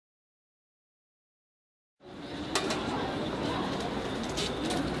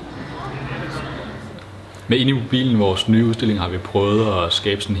Med inde i mobilen, vores nye udstilling, har vi prøvet at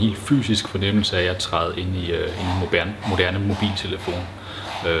skabe sådan en helt fysisk fornemmelse af at træde ind i en moderne mobiltelefon.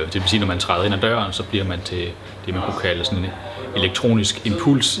 Det vil sige, når man træder ind ad døren, så bliver man til det, man kunne kalde sådan en elektronisk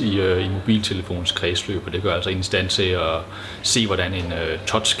impuls i mobiltelefonens kredsløb, og det gør altså en i stand til at se, hvordan en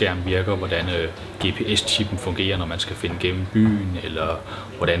touchskærm virker, hvordan GPS-chippen fungerer, når man skal finde gennem byen, eller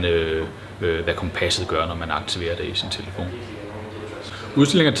hvad kompasset gør, når man aktiverer det i sin telefon.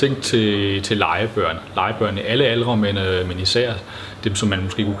 Udstillingen er tænkt til legebørn. Legebørn i alle aldre, men især dem, som man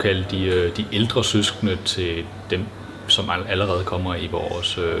måske kunne kalde de ældre søskende til dem, som allerede kommer i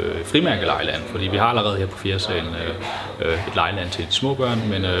vores frimærkelejland. Fordi vi har allerede her på 4. salen et lejeland til de små børn,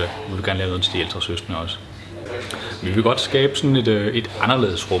 men vi vil gerne lave noget til de ældre søskende også. Vi vil godt skabe sådan et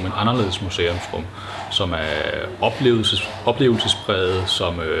anderledes rum, et anderledes museumsrum, som er oplevelsespræget,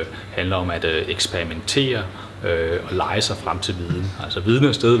 som handler om at eksperimentere og lege sig frem til viden. Altså viden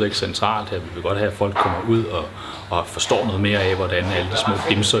er stadigvæk centralt her. Vi vil godt have, at folk kommer ud og forstår noget mere af, hvordan alle de små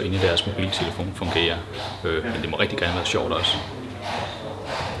dimser inde i deres mobiltelefon fungerer. Men det må rigtig gerne være sjovt også.